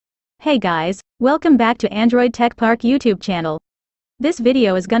Hey guys, welcome back to Android Tech Park YouTube channel. This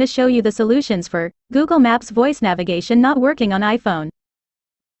video is gonna show you the solutions for Google Maps voice navigation not working on iPhone.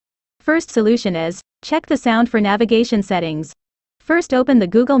 First solution is, check the sound for navigation settings. First open the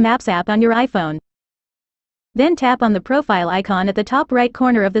Google Maps app on your iPhone. Then tap on the profile icon at the top right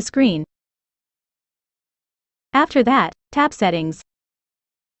corner of the screen. After that, tap Settings.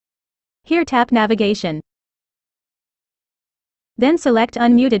 Here tap Navigation. Then select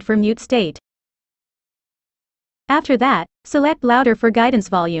Unmuted for mute state. After that, select Louder for guidance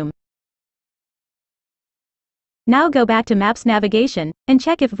volume. Now go back to Maps navigation, and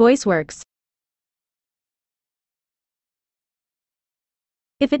check if voice works.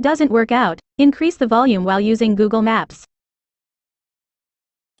 If it doesn't work out, increase the volume while using Google Maps.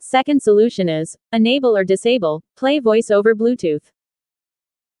 Second solution is, enable or disable, play voice over Bluetooth.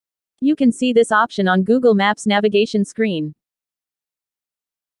 You can see this option on Google Maps navigation screen.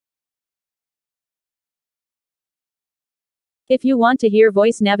 If you want to hear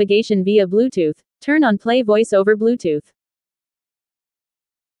voice navigation via Bluetooth, turn on Play Voice over Bluetooth.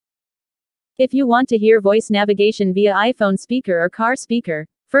 If you want to hear voice navigation via iPhone speaker or car speaker,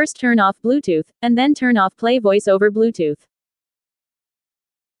 first turn off Bluetooth, and then turn off Play Voice over Bluetooth.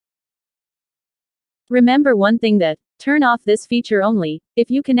 Remember one thing that, turn off this feature only, if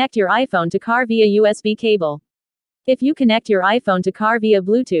you connect your iPhone to car via USB cable. If you connect your iPhone to car via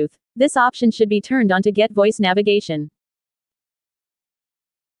Bluetooth, this option should be turned on to get voice navigation.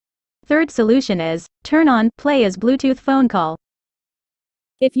 Third solution is, turn on Play as Bluetooth phone call.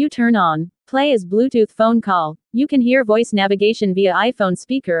 If you turn on Play as Bluetooth phone call, you can hear voice navigation via iPhone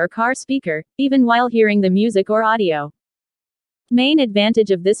speaker or car speaker, even while hearing the music or audio. Main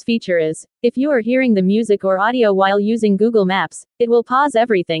advantage of this feature is, if you are hearing the music or audio while using Google Maps, it will pause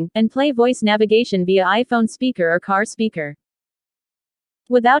everything and play voice navigation via iPhone speaker or car speaker.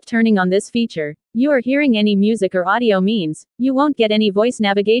 Without turning on this feature, you are hearing any music or audio means, you won't get any voice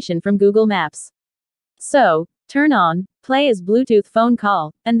navigation from Google Maps. So, turn on Play as Bluetooth phone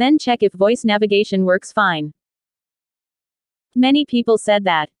call, and then check if voice navigation works fine. Many people said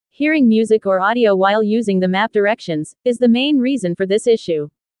that, hearing music or audio while using the map directions, is the main reason for this issue.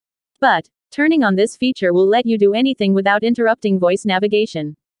 But, turning on this feature will let you do anything without interrupting voice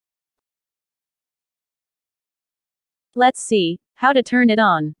navigation. Let's see how to turn it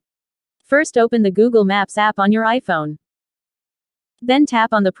on. First open the Google Maps app on your iPhone. Then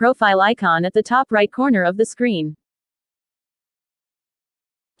tap on the profile icon at the top right corner of the screen.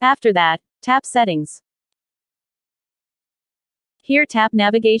 After that, tap Settings. Here tap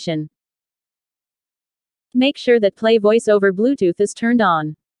Navigation. Make sure that Play Voice over Bluetooth is turned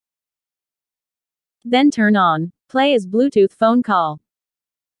on. Then turn on Play as Bluetooth phone call.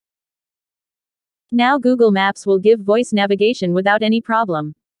 Now Google Maps will give voice navigation without any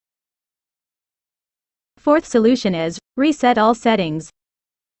problem. Fourth solution is, reset all settings.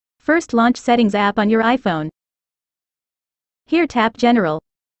 First launch Settings app on your iPhone. Here tap General.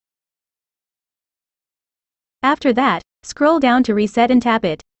 After that, scroll down to Reset and tap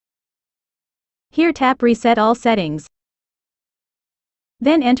it. Here tap Reset all settings.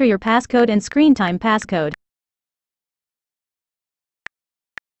 Then enter your passcode and screen time passcode.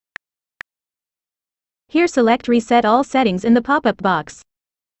 Here select Reset all settings in the pop-up box.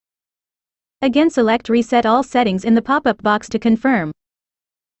 Again select Reset all settings in the pop-up box to confirm.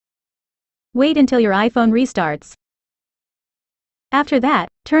 Wait until your iPhone restarts. After that,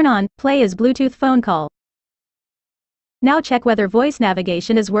 turn on Play as Bluetooth phone call. Now check whether voice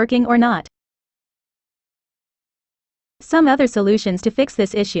navigation is working or not. Some other solutions to fix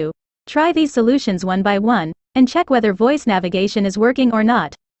this issue. Try these solutions one by one, and check whether voice navigation is working or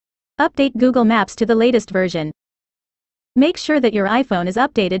not. Update Google Maps to the latest version. Make sure that your iPhone is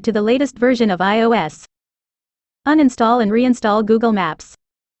updated to the latest version of iOS. Uninstall and reinstall Google Maps.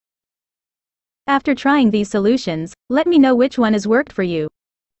 After trying these solutions, let me know which one has worked for you.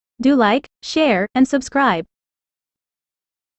 Do like, share, and subscribe.